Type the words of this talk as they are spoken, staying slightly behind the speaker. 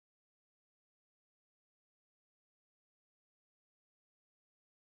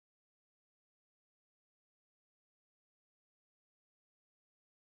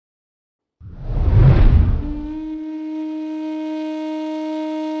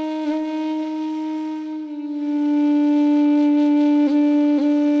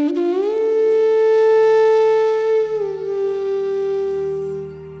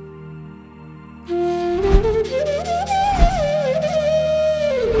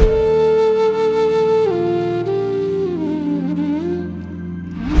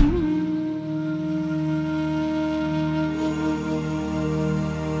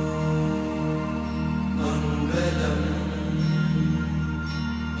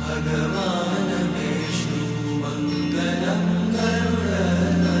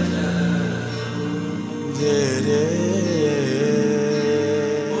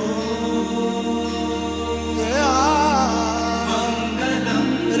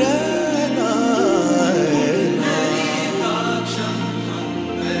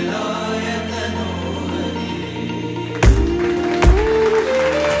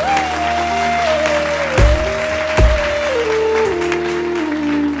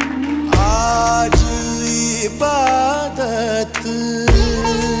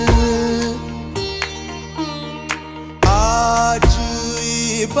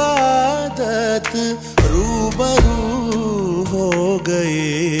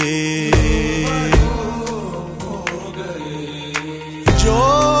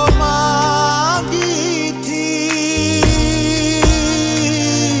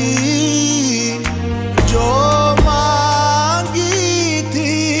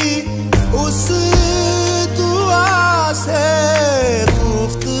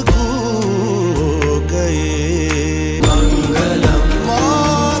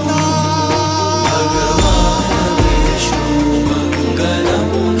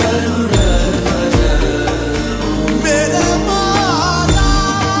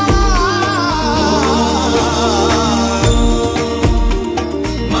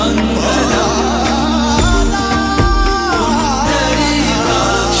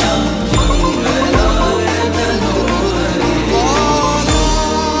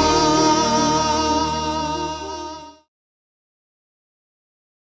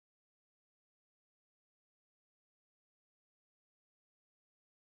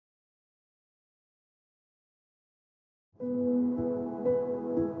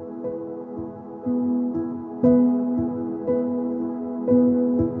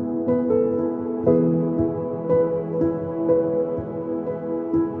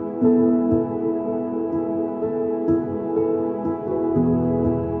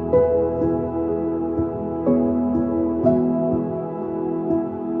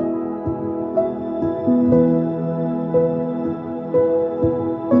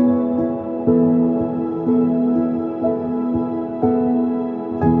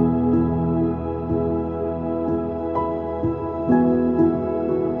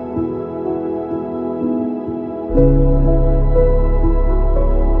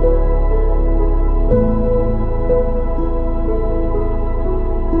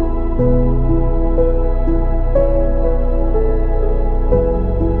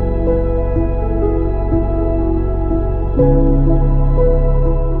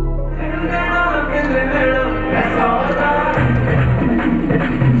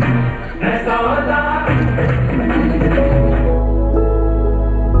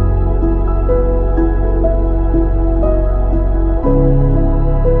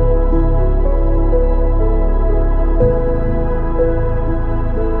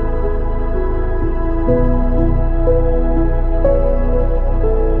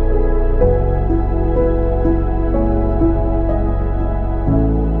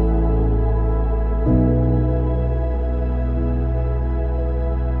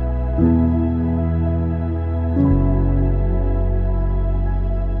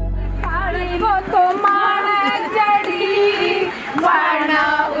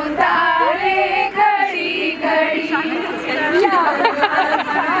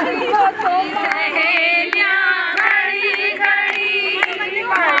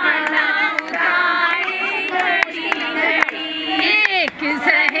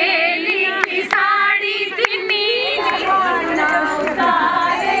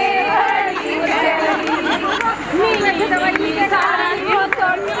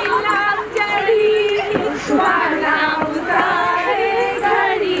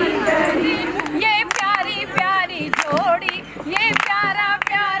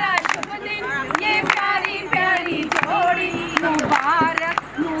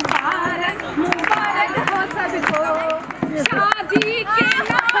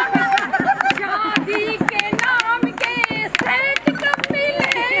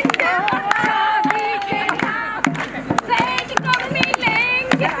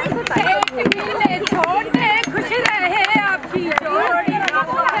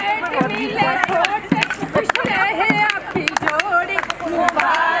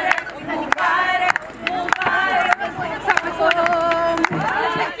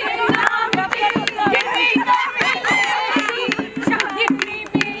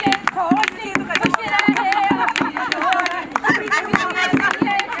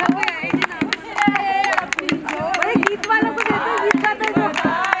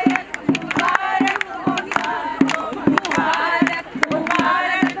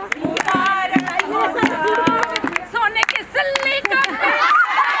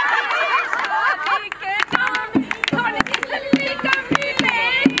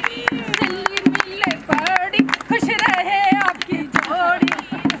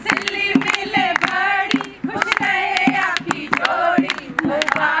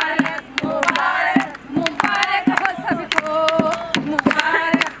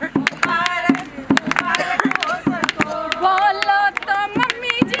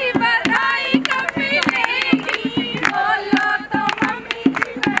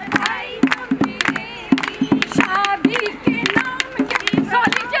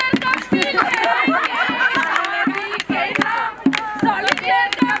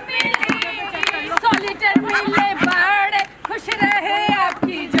मिले बड़े खुश रहे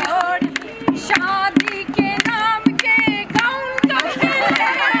आपकी जोड़ी, शादी के नाम के गाउन कब मिले,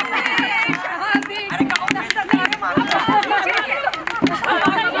 शादी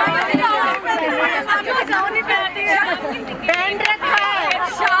बैंड रखा है,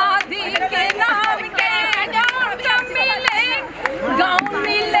 शादी के नाम के गाउन कब मिले, गाउन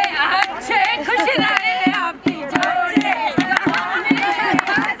मिले अच्छे खुश रहे आपकी जोड़ी, गाउन मिले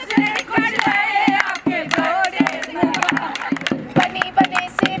अच्छे खुश रहे आपके जोड़ी। बनी बने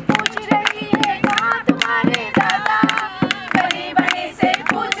से पूछ रही है कहाँ तुम्हारे दादा, बनी बने से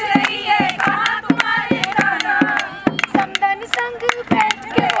पूछ रही है कहाँ तुम्हारे दादा, समदन संग बैठ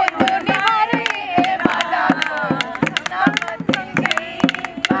के वो तो निभा रहे हैं वादा, हंसना मत जी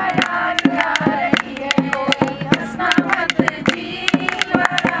बारात आ रही है, कोई हंसना मत जी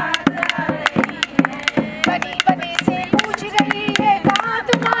बारात आ रही है। बनी बने से पूछ रही है कहाँ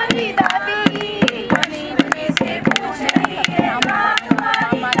तुम्हारी दादी, बनी बने से पूछ रही है कहाँ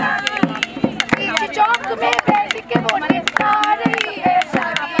तुम्हारी दादी, बीच चौक में बैठ के वो निपटा रही है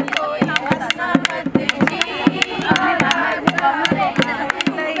शादी, कोई हंसना मत जी बारात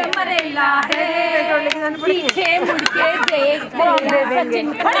मरेला है, पीछे मुड़ के देख तेरा सचिन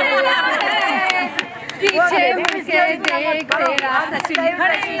खड़ेला है, पीछे मुड़ के देख तेरा सचिन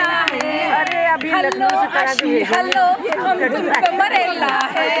खड़ेला है, हल्लो आशी हल्लो हम तुम पे मरेला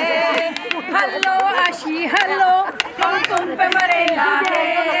है, हल्लो आशी हल्लो हम तुम पे मरेला है,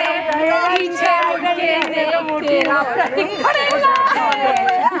 पीछे मुड़ के देख तेरा प्रतीक खड़ेला है,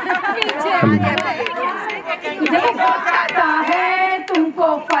 पीछे चाहता है तुमको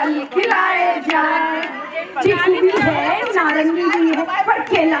फल खिलाए जाए, चीकू भी है नारंगी भी है पर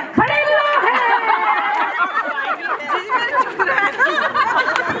केला खड़ेला है।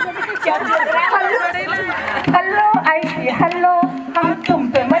 हल्लो आइशी हल्लो हम तुम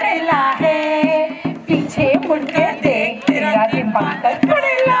पे मरेला है, पीछे मुड़ के देख तेरा दिमाग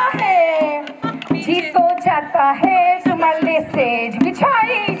खड़ेला है, जी तो चाहता है तुम्हारे सेज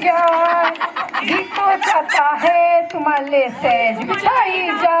बिछाई जाए, जी तो चाहता है तुम्हारे सेज बिछाई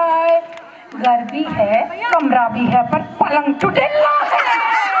जाए, घर भी है कमरा भी है पर पलंग टुटेला है,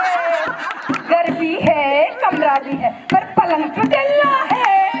 घर भी है कमरा भी है पर पलंग टुटेला है।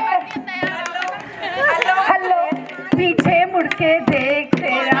 हल्लो पीछे मुड़ के देख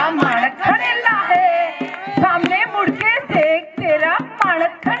तेरा माणक खड़ेला है, सामने मुड़ के देख तेरा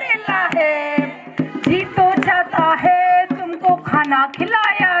माणक खड़ेला है, जी तो चाहता है तुमको खाना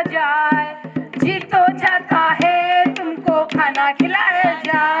खिलाया जाए, जी तो चाहता है तुमको खाना खिलाया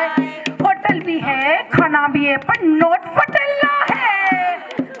जाए, होटल भी है खाना भी है पर नोट फटेला है,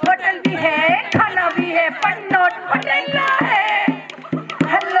 होटल भी है खाना भी है पर नोट फटेला है।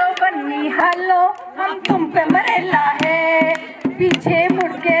 हल्लो बन्नी हल्लो हम तुम पे मरेला है, पीछे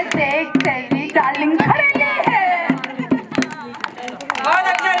मुड़ के देख तेरी डार्लिंग खड़ेले है। बहुत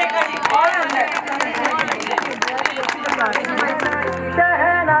अच्छा रेखा जी, बहुत अच्छा।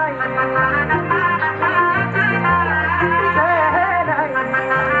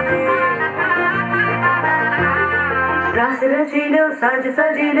 रास रचिलो साज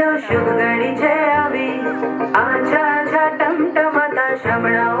सजिलो शुभ घड़ी છે આવી, આછા આછા ટમટમાતા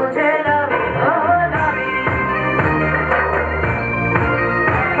શમણાઓ છે લાવી, ઓ લાવી,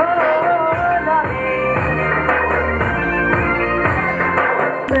 ઓ લાવી,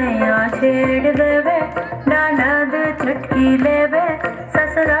 ગયા છેડ દેવે નનદ ચટકી લેવે,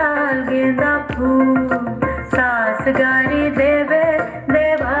 સસરાલ गेंदा फूल, सास गारी देवे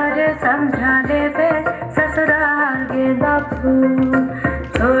देवर समझा देवे, ससुराल गेंदा फूल,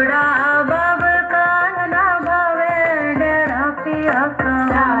 छोड़ा बाबल कान ना भावे डेरा पिया का,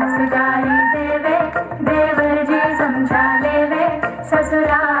 सास गारी देवे देवर जी समझा लेवे,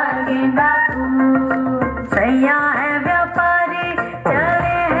 ससुराल गेंदा फूल, सैया है व्यापारी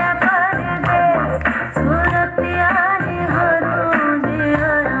चले हैं परदेश, सूरतिया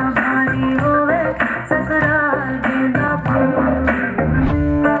ससुराल गेंदा फूल।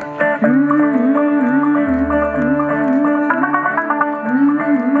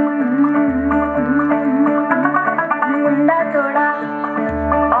 मुंडा थोड़ा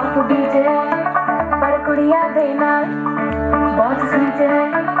ऑफ बीट है पर कुड़िया देना बहुत स्वीट है,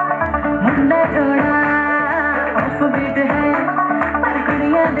 मुंडा थोड़ा ऑफ बीट है पर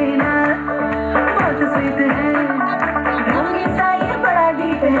कुड़िया देना बहुत स्वीट है, ढोंगी सा ये बड़ा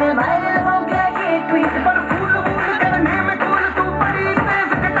डीप है, वायरल हो गया ये ट्वीट पर फूल फूल करने में फूल तू बड़ी तेज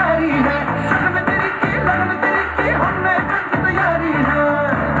कटारी है, लगन तेरी की हमने कर तैयारी है,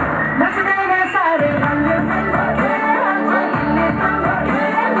 नच देंगे सारे रंग मिल के,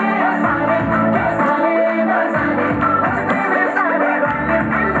 सारे सारे सारे नच देंगे सारे रंग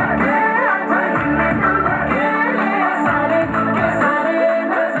मिल के,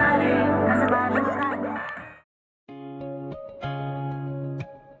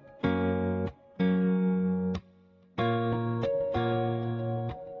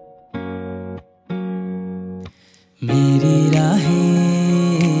 मेरी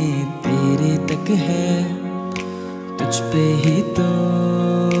राहें तेरे तक है, तुझ पे ही तो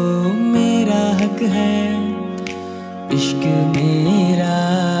मेरा हक है। इश्क मेरा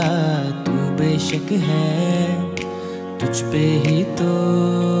तू बेशक है, तुझ पे ही तो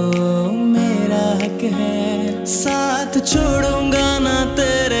मेरा हक है। साथ छोड़ूंगा ना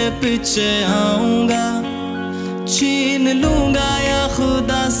तेरे पीछे आऊंगा, छीन लूंगा या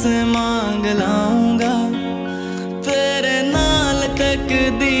खुदा से मांग लाऊंगा। तेरे नाल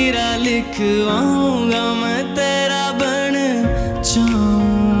तकदीरा लिखवाऊंगा, मैं तेरा बन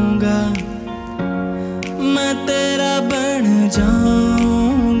जाऊंगा, मैं तेरा बन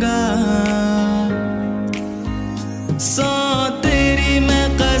जाऊंगा। सौ तेरी मैं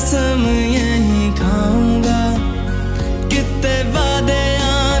कसम यही खाऊंगा, कितने वादे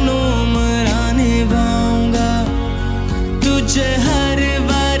आनू मरा निभाऊंगा। तुझे हर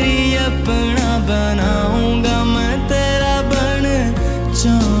बारी अपना बनाऊंगा, मैं तेरा बन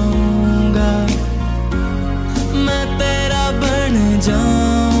जाऊंगा, मैं तेरा बन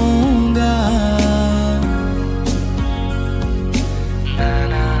जाऊंगा। ना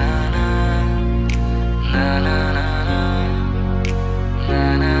ना ना ना ना ना ना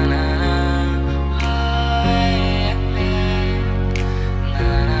ना ना ना हाय ना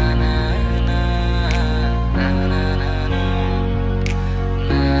ना ना ना ना ना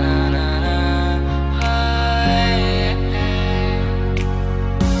ना ना ना हाय।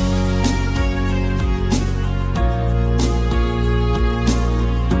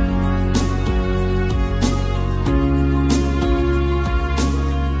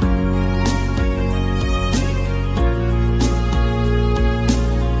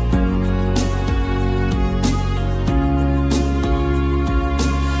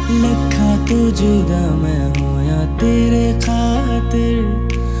 लखा तो जुदा मैं हूँ या तेरे खातिर,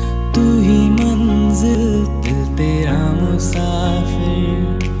 तू ही मंजिल दिल तेरा मुसाफिर।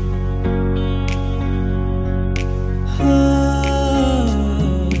 हो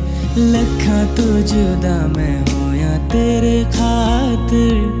लखा तो जुदा मैं हूँ या तेरे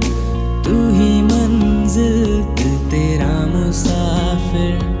खातिर, तू ही मंजिल दिल तेरा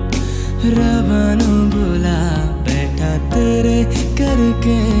मुसाफिर। रब्बा नू बुला बैठा तेरे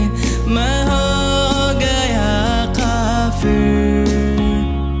करके, मैं हो गया काफिर।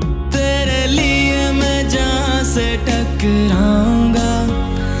 तेरे लिए मैं जहाँ से टकराऊंगा,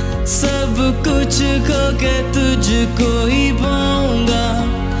 सब कुछ खो के तुझको ही पाऊंगा।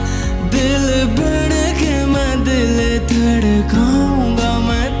 दिल बन के मैं दिल धड़काऊंगा,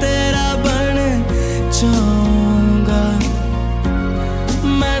 मैं तेरा बन जाऊंगा,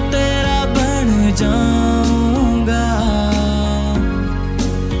 मैं तेरा बन जाऊंगा।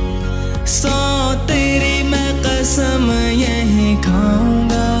 सौ तेरी मैं कसम यही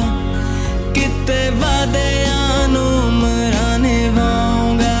खाऊंगा, कितने वादे आनू मरा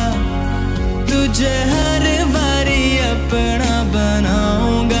निभाऊंगा। तुझे हर बारी अपना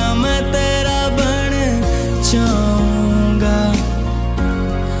बनाऊंगा, मैं तेरा बन जाऊंगा,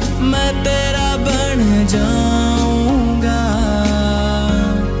 मैं तेरा बन जाऊंगा।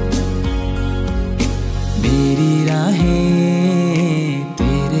 मेरी राहें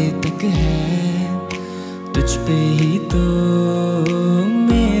तेरे तक है, तुझ पे ही तो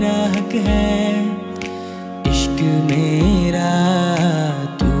मेरा हक है। इश्क मेरा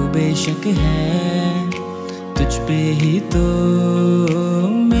तू बेशक है, तुझ पे ही तो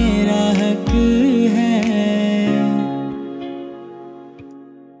मेरा हक है।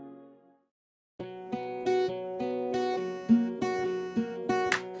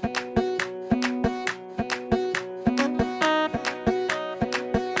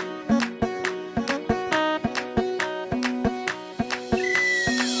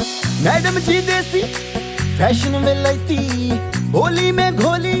 मैडम जी देसी फैशन विलायती, होली में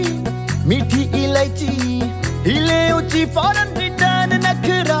घोली मीठी इलायची। हिले ऊंची फॉरेन रिटर्न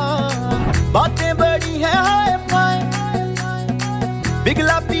नखरा, बातें बड़ी है हाय फाय।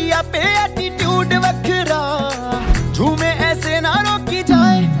 बिगला पिया पे एटीट्यूड वखरा, झूमे ऐसे ना रोकी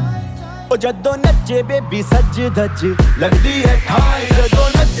जाए। ओ जदों नचे बेबी सज धज लगदी है ठाई, जदों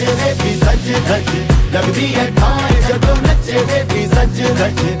नचे बेबी सज धज लगदी है ठाई। जदों नचे बेबी सज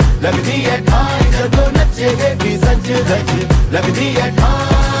धज लगदी है ठाई, जदों नचे बेबी सज धज लगदी है ठाई।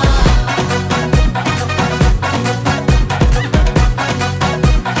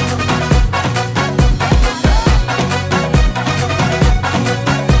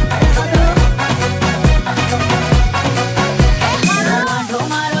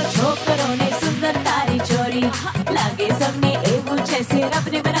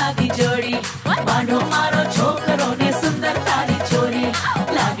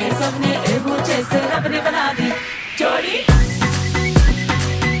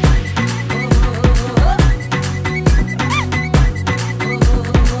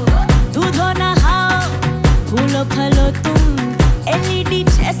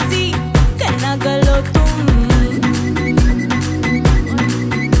 जैसी करना गलो तुम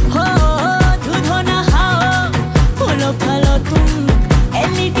हो दूध हो नहाओ फूलो फलो तुम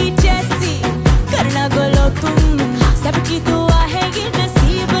LED जैसी करना गलो तुम सबकी दुआ है ये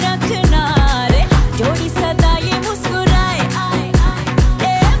नसीब रखना रे जोड़ी सदा ये मुस्कुराए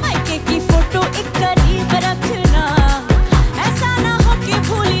ए मायके की फोटो एक करीब रखना ऐसा ना हो कि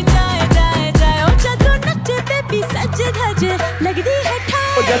भूल जाए ओ जदों नचे बेबी सज धज लगदी है ठाए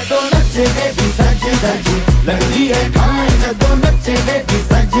ओ जदों नचे बेबी सज धज लगदी है ठाए जदों नचे बेबी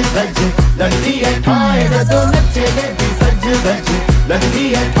सज धज लगदी है ठाए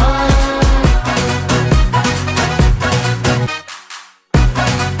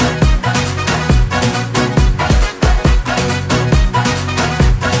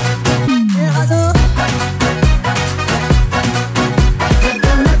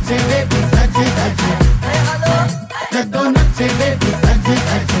जदों नचे बेबी सज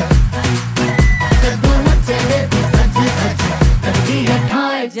धज लगदी है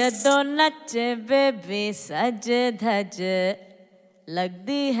ठाए जदों नचे बेबी सज धज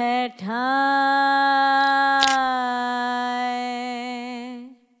लगदी है ठाए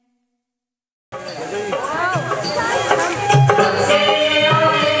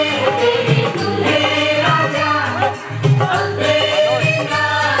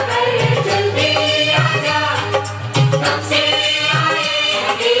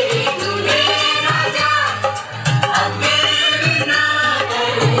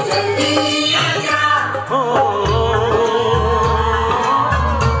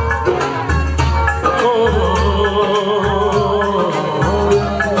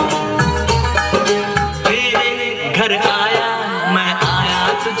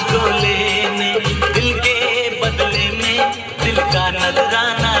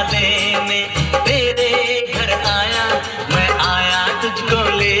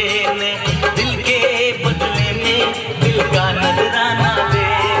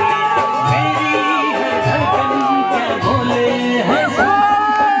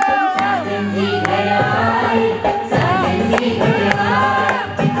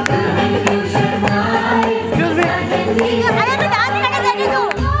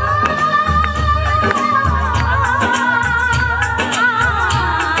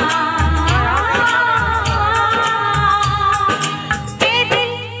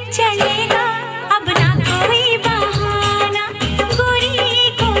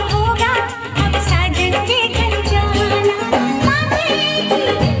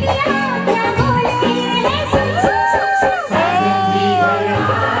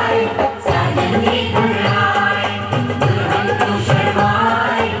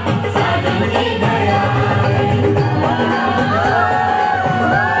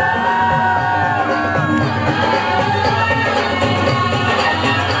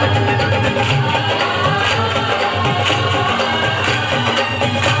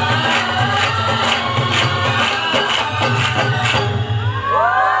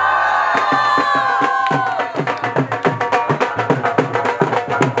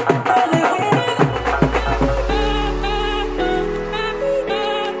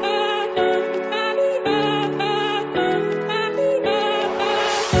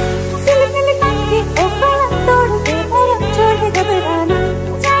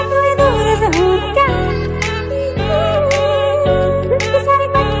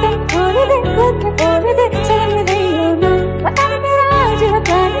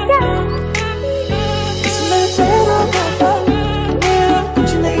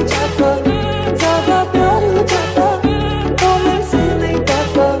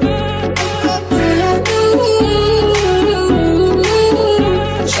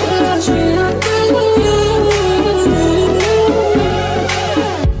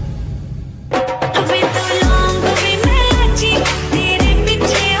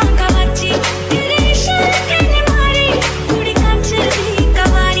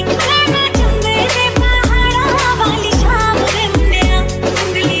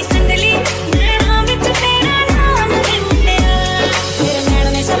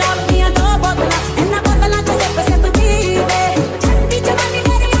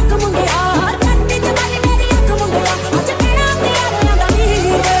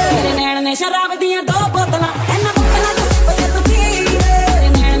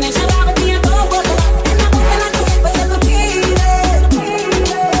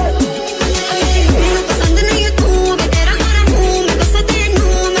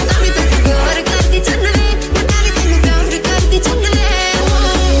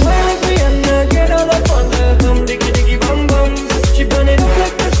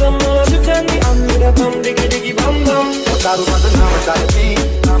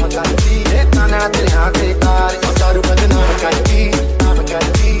ना तेरे हाथ से कार दारू बदनाम करती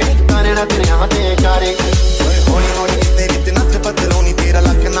गाने ना तेरे हाथ से कारे हौली हौली किते विच नच बदलो नी तेरा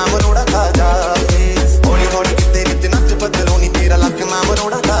लख नाम रोड़ा खा जावे हौली हौली किते विच नच बदलो नी तेरा लख नाम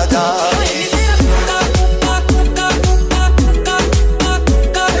रोड़ा खा जावे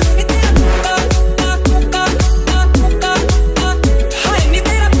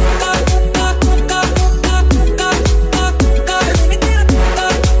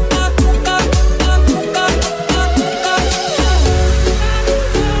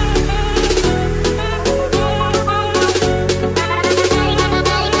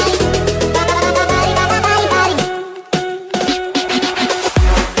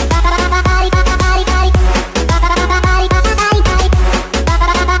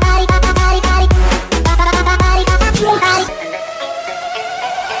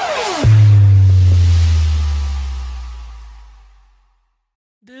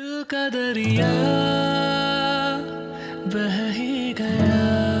का दरिया बह ही गया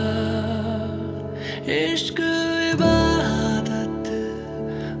इश्क इबादत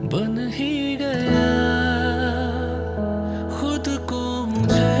बन ही गया खुद को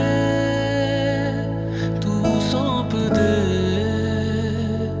मुझे तू सौंप दे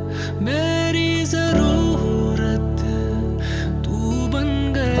मेरी जरूरत तू बन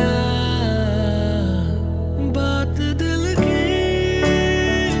गया बात दिल की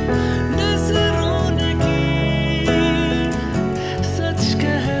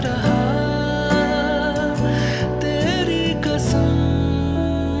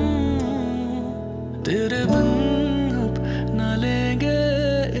तेरे बिन अब न लेंगे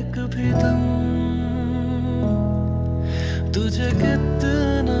एक भी दम तुझे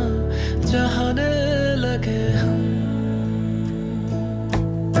कितना चाहने लगे हम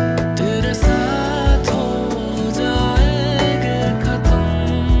तेरे साथ हो जाएंगे खत्म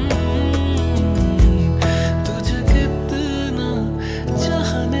तुझे कितना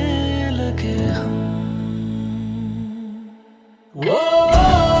चाहने लगे हम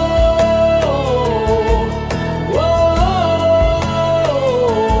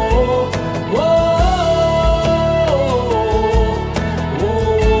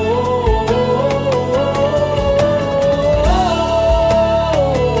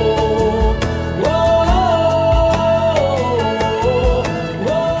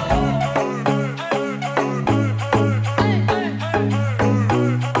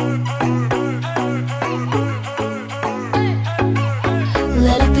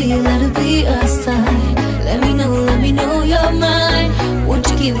Let it be a sign. Let me know you're mine. Won't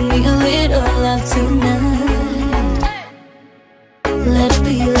you give me a little love tonight? Let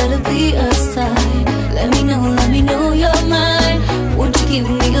it be a sign. Let me know you're mine. Won't you give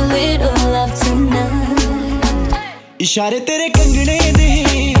me a little love tonight? इशारे तेरे कंगने दे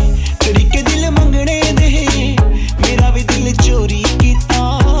तरीके दिल मंगने दे मेरा भी दिल चोरी कीता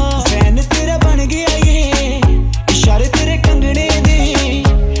फैन तेरा बन गया ये इशारे तेरे कंगने दे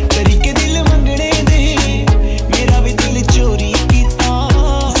तरीके दिल मंगने दे मेरा भी दिल चोरी कीता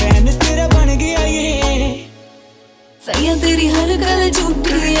फैन तेरा बन गया ये सैया तेरी हर गल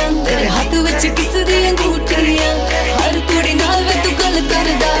झूठियां तेरे हाथ विच किस दी अंगूठियां हर कुड़ी नाल वे तू गल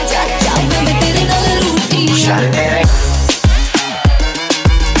करदा जा मैं तेरे नाल रूठियां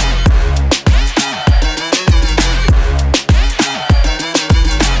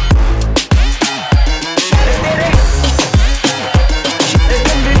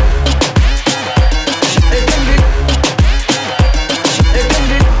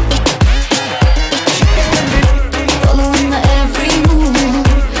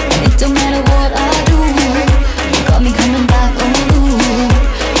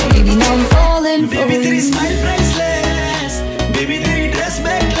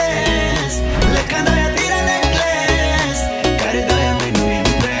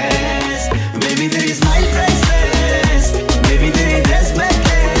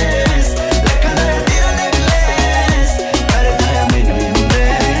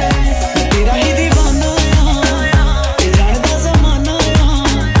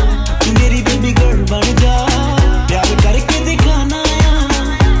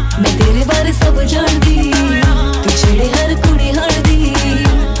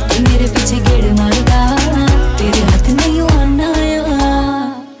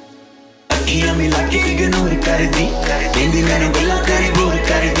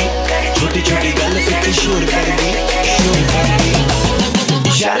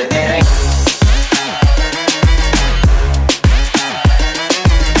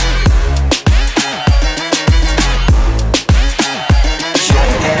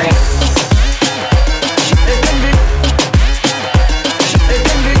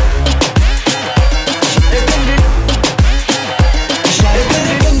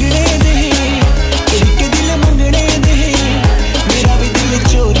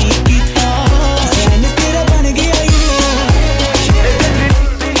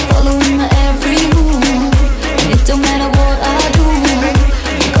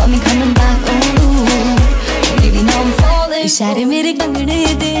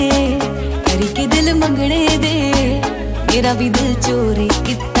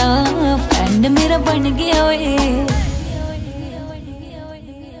मन मेरा बन गया ओए।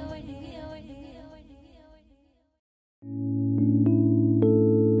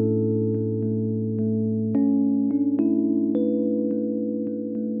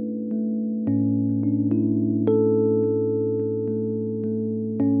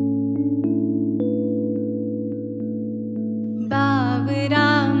 बावरा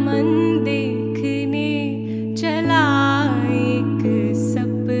मन देखने चला एक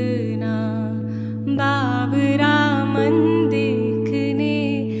सपना, बावरा मन देखने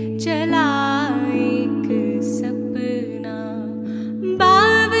चला एक सपना।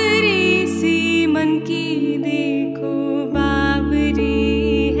 बावरी सी मन की देखो बावरी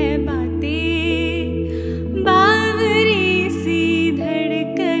है बातें, बावरी सी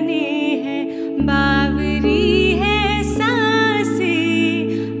धड़कने हैं, बावरी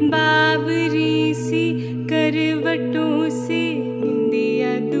बावरी सी करवटों से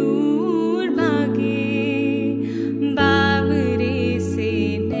निंदिया दूर भागे, बावरे से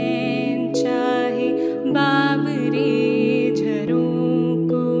नैन चाहे बावरे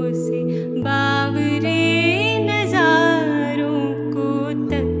झरोकों से, बावरे नजारों को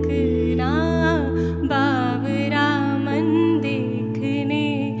तकना। बावरा मन देखने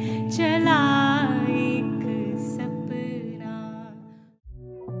चला एक सपना।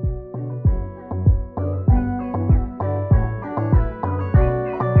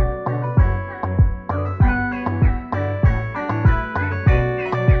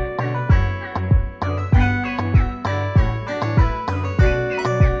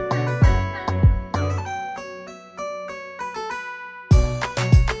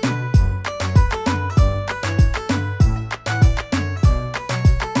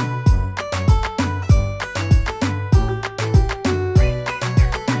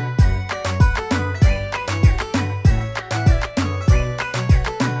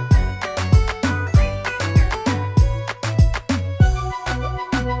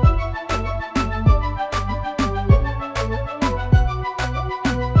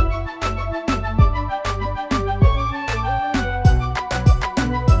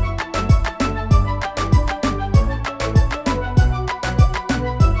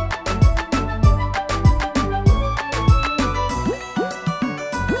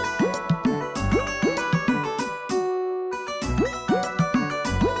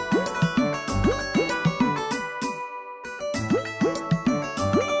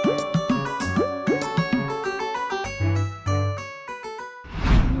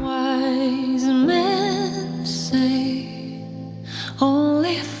 Wise men say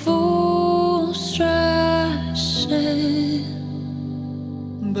only fools rush in,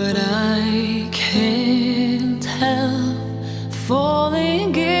 but I can't help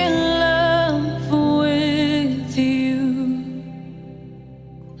falling in love with you.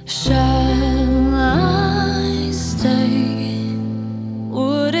 Shall I stay?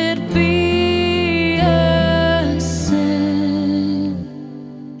 Would it be a sin?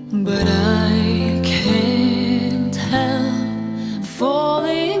 But I can't help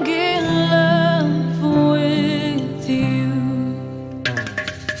falling in love with you.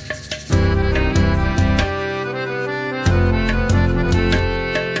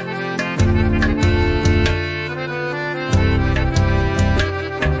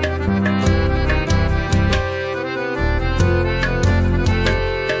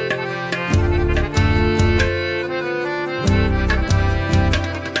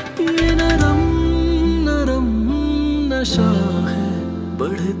 ये नरम नरम नशा है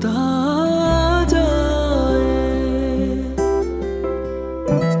बढ़ता जाए,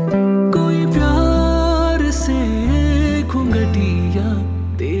 कोई प्यार से घुंघटिया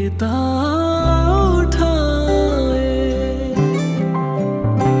देता उठाए।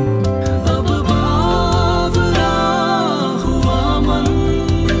 अब बावरा हुआ मन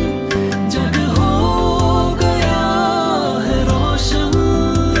जग हो गया है रोशन,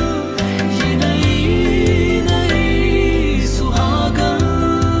 ये नई नई सुहागन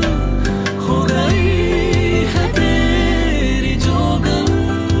हो गई है तेरी जोगन।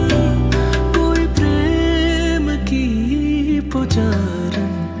 कोई प्रेम की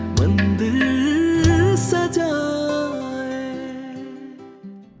पुजारन मंदिर सजाए।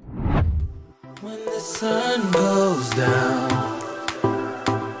 When the sun goes down,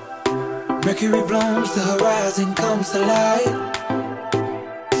 Mercury blooms, the horizon comes to light.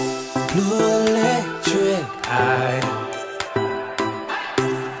 Blue electric eye,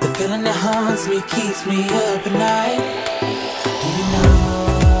 the feeling that haunts me keeps me up at night. Do you know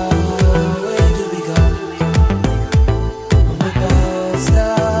where do we go when we're both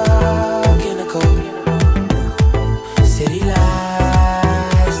stuck in the cold? City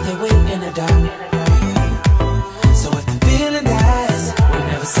lights, they wait in the dark.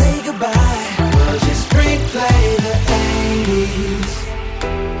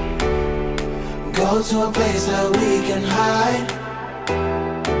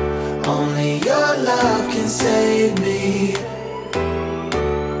 can save me.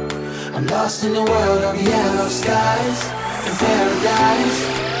 I'm lost in the world of yellow skies and paradise,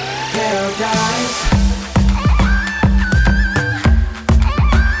 paradise.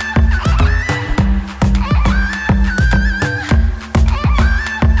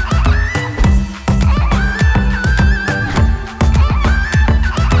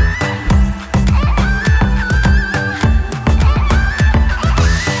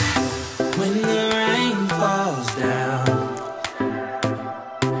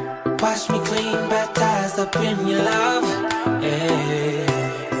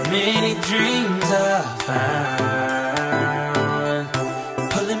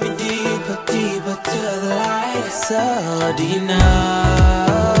 So do you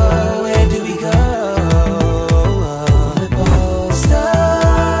know, where do we go? We're both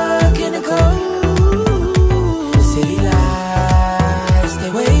stuck in a cold city lights, they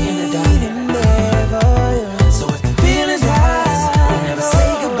wait in the dark and never. So if the feeling's rise, we'll never say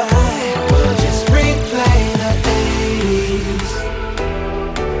goodbye. We'll just replay the days.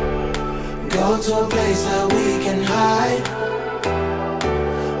 Go to a place where we can hide.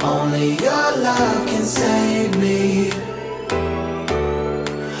 Only your love can save me.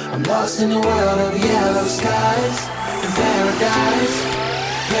 I'm lost in the world of yellow skies and paradise,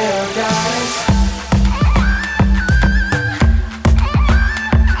 paradise.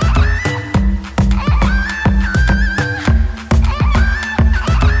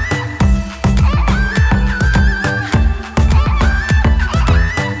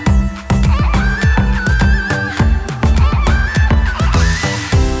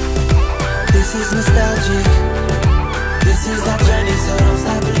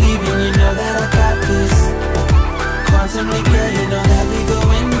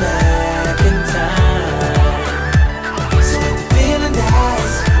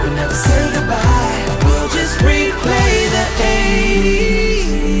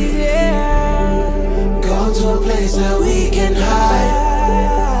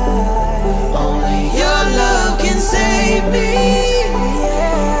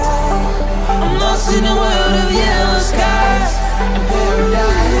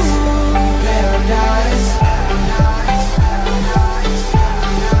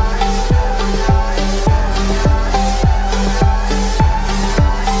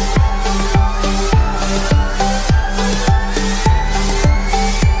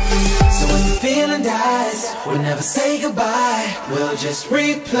 We'll just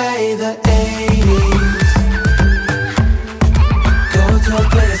replay the 80s. Go to a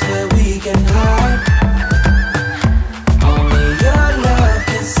place where we can hide. Only your love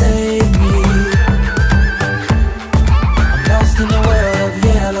can save me. I'm lost in the world of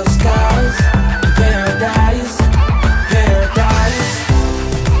yellow skies and paradise, paradise.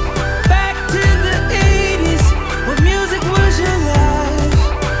 Back to the 80s when music was your life.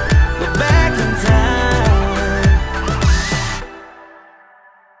 We're back in time.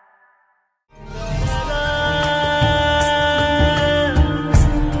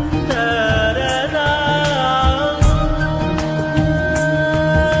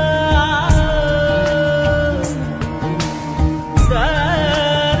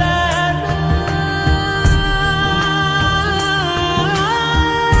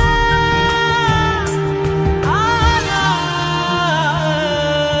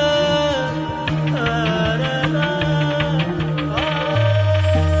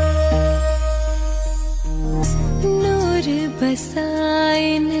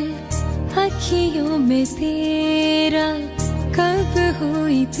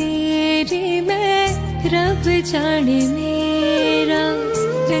 रब जाने मेरा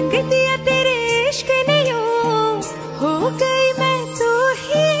रंग दिया तेरे इश्क ने हो गई मैं तू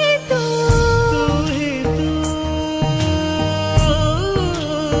ही तू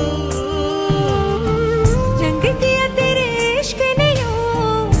रंग दिया तेरे इश्क ने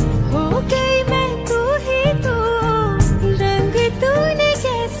हो गई मैं तू ही तू रंग तूने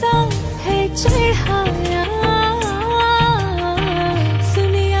कैसा है चढ़ाया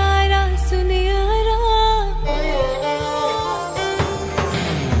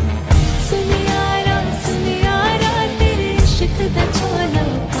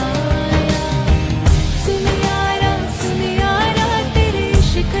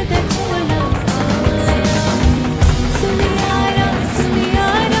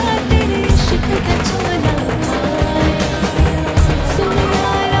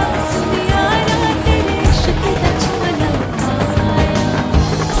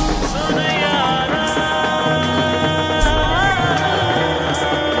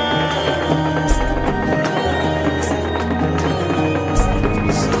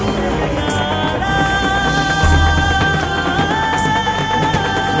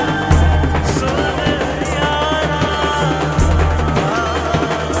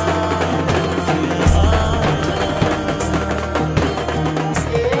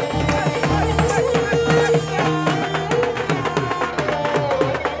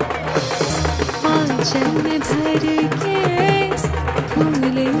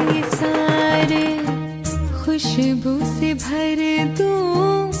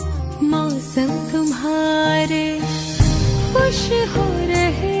दूं मौसम तुम्हारे खुश हो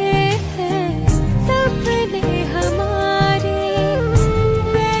रहे हैं सपने हमारे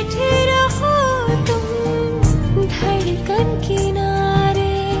बैठे रहो तुम धड़कन किनारे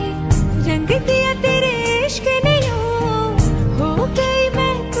रंग दिया तेरे इश्क ने हो गई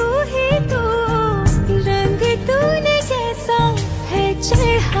मैं तू ही तो रंग तूने कैसा है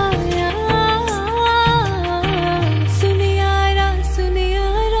चढ़ाया सुनियारा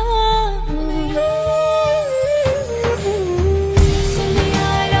सुनियारा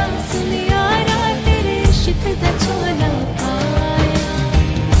सुनियारा सुनियारा तेरे इश्क दा चोला पाया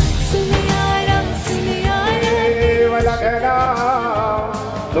सुनियारा सुनियारा वाला कहना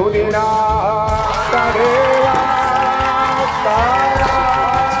सुनिया करेगा तारा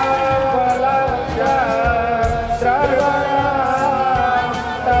वाला चंद्रमा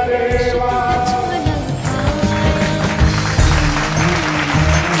तरेवा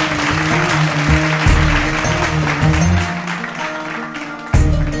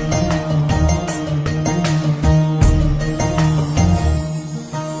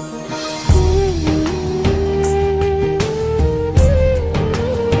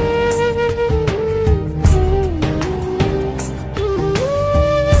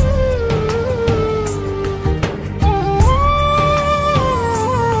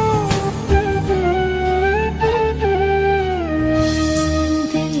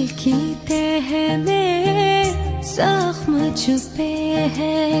दिल की तह में जख्म छुपे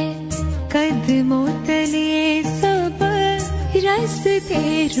हैं कदमों तले सब रास्ते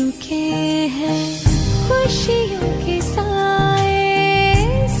रुके हैं खुशियों के साए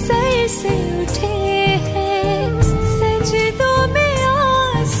सर से उठे हैं सजदों में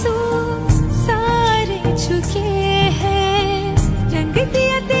आंसू सारे झुके हैं रंग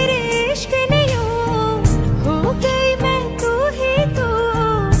दिया तेरे इश्क ने हो गई मैं तू ही तो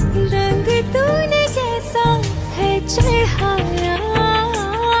रंग तूने कैसा है चढ़ाया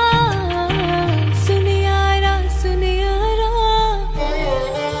सुनियारा सुनियारा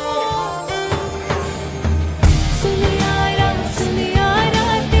सुनियारा सुनियारा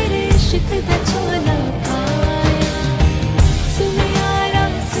तेरे इश्क दा चोला पाया सुनियारा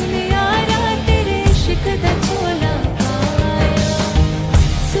सुनियारा तेरे इश्क दा चोला पाया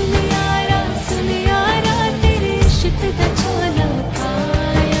सुनियारा सुनियारा तेरे इश्क दा चोला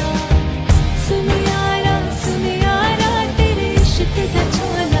पाया सुनियारा सुनियारा तेरे इश्क दा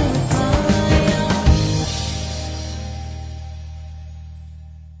चोला पाया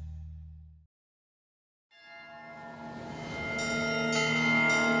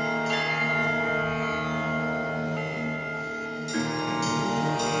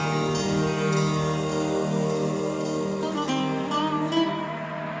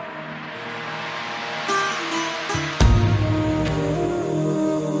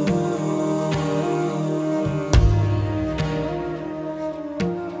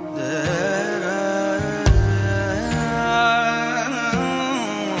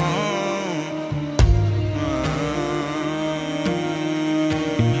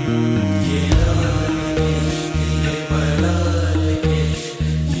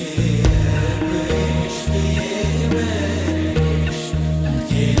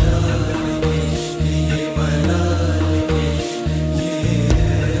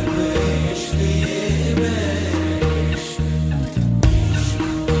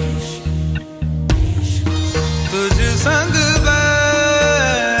तुझ संग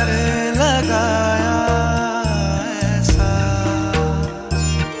बैर लगाया ऐसा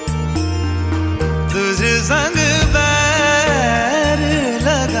तुझ संग बैर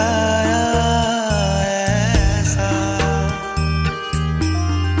लगाया ऐसा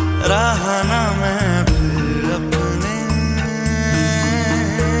रहा ना मैं फिर अपने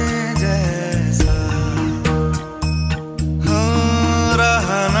जैसा हो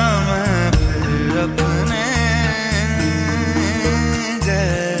रहा ना मैं फिर अपने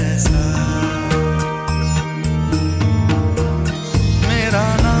जैसा मेरा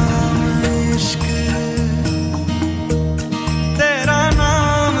नाम इश्क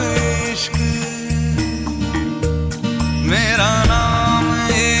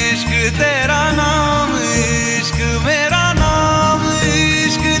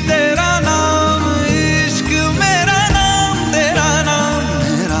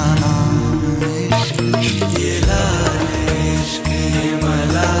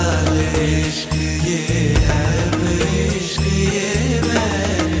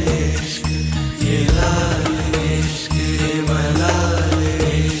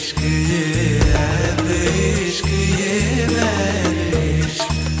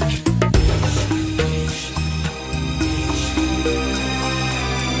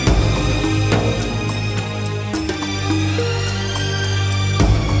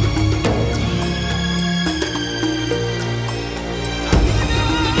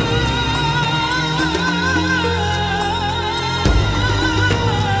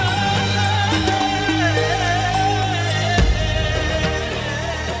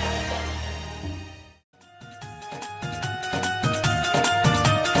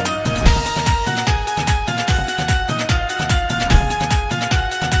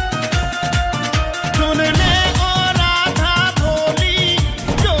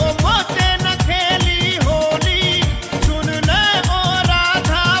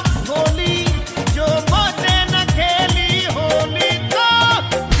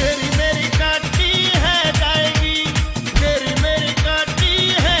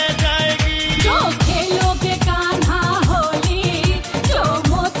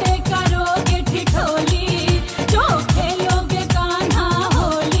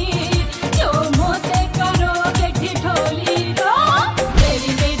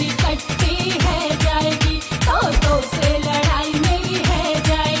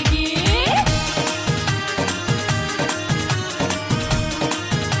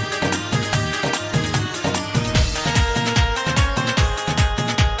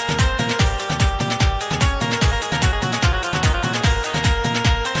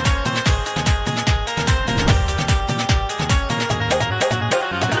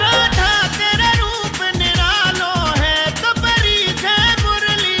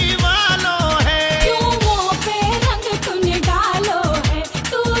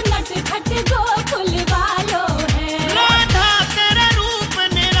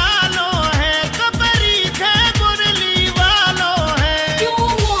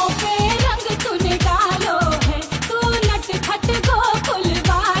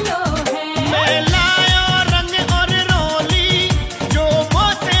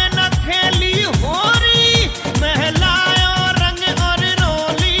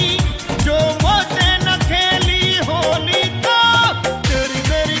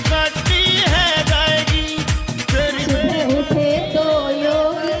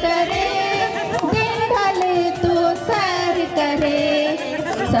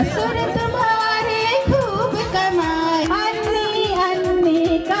ससुर तुम्हारे खूब कमाए, अन्नी अन्नी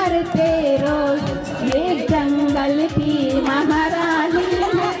करते रोज। ये जंगल की महारानी है,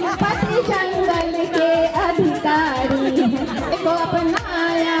 पति जंगल के अधिकारी है। देखो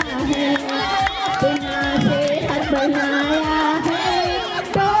अपनाया है, बिना से हर बनाया है,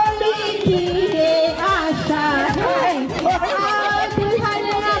 टोली की ये आशा है। आज हर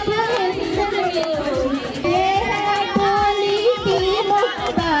ये है टोली की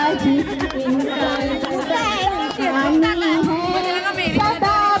मुक्ताजी, इनका रानी है,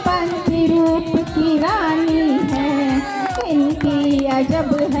 सदा बनती रूप की रानी है। इनकी अजब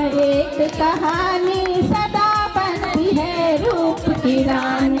है एक कहानी, सदा बनती है रूप की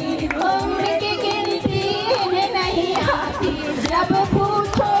रानी। उम्र की गिनती इन्हें नहीं आती, जब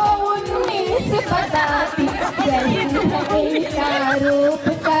पूछो 19 बताती। जैसी है इनका रूप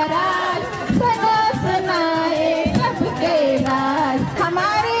करार, सदा सुनाए सबके राज।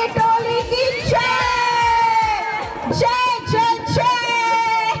 हमारी टोली की जय जय जय जय।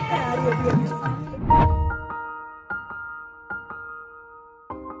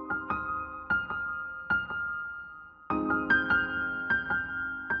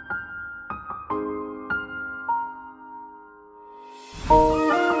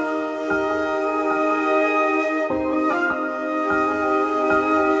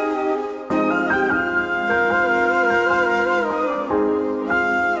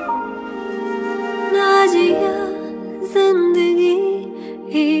 ना जिया जिंदगी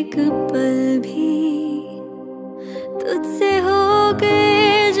एक पल भी, तुझसे हो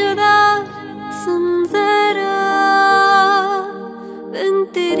गए जुदा। सुन जरा बिन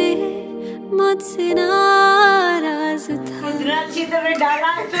तेरे मुझसे नाराज था।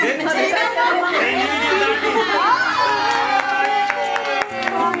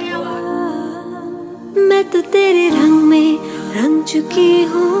 मैं तो तेरे रंग में रंग चुकी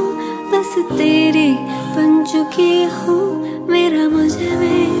हूँ, बस तेरी बन चुकी हूँ। मेरा मुझे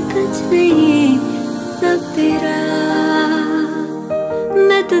में कुछ नहीं, सब तेरा।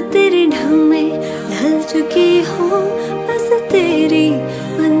 मैं तो तेरे ढंग में ढल चुकी हूँ, बस तेरी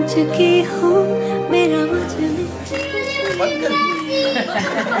बन चुकी हूँ। मेरा मुझे में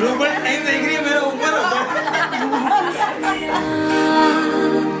रूपल टाइम देख रही है मेरा ऊपर।